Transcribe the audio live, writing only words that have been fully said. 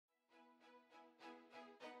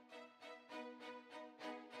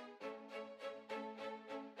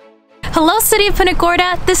Hello City of Punta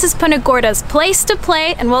Gorda, this is Punta Gorda's Place to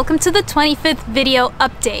Play and welcome to the 25th video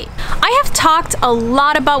update. I have talked a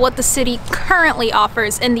lot about what the city currently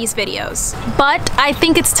offers in these videos, but I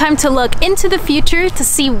think it's time to look into the future to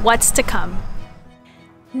see what's to come.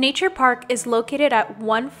 Nature Park is located at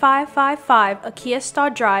 1555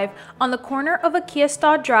 Akiesta Drive on the corner of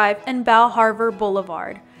Akiesta Drive and Bal Harbour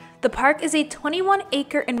Boulevard. The park is a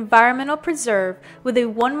 21-acre environmental preserve with a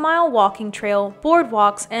 1-mile walking trail,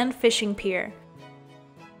 boardwalks, and fishing pier.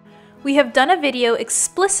 We have done a video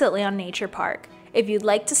explicitly on Nature Park. If you'd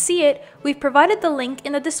like to see it, we've provided the link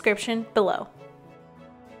in the description below.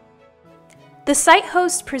 The site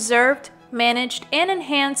hosts preserved, managed, and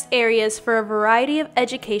enhanced areas for a variety of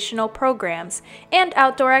educational programs and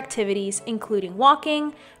outdoor activities including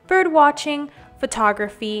walking, bird watching,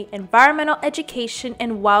 photography, environmental education,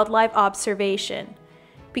 and wildlife observation.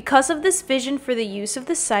 Because of this vision for the use of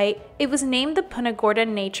the site, it was named the Punta Gorda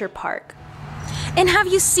Nature Park. And have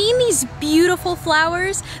you seen these beautiful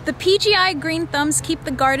flowers? The PGI green thumbs keep the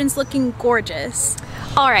gardens looking gorgeous.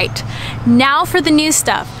 Alright, now for the new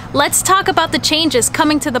stuff. Let's talk about the changes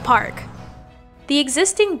coming to the park. The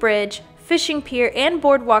existing bridge, fishing pier, and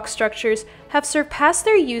boardwalk structures have surpassed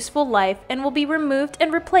their useful life and will be removed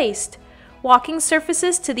and replaced. Walking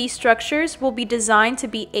surfaces to these structures will be designed to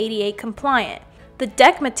be ADA compliant. The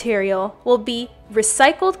deck material will be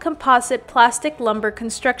recycled composite plastic lumber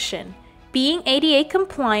construction. Being ADA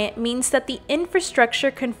compliant means that the infrastructure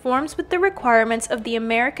conforms with the requirements of the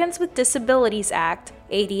Americans with Disabilities Act,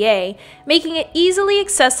 ADA, making it easily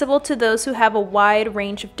accessible to those who have a wide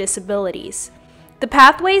range of disabilities. The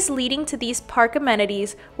pathways leading to these park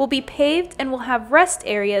amenities will be paved and will have rest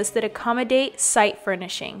areas that accommodate site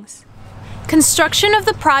furnishings. Construction of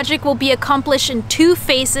the project will be accomplished in 2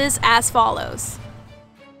 phases as follows.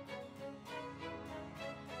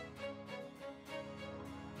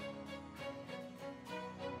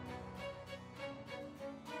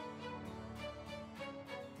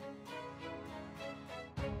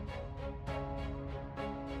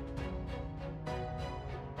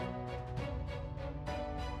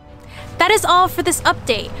 That is all for this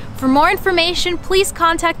update. For more information, please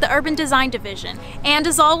contact the Urban Design Division. And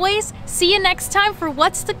as always, see you next time for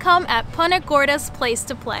what's to come at Punta Gorda's Place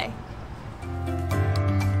to Play.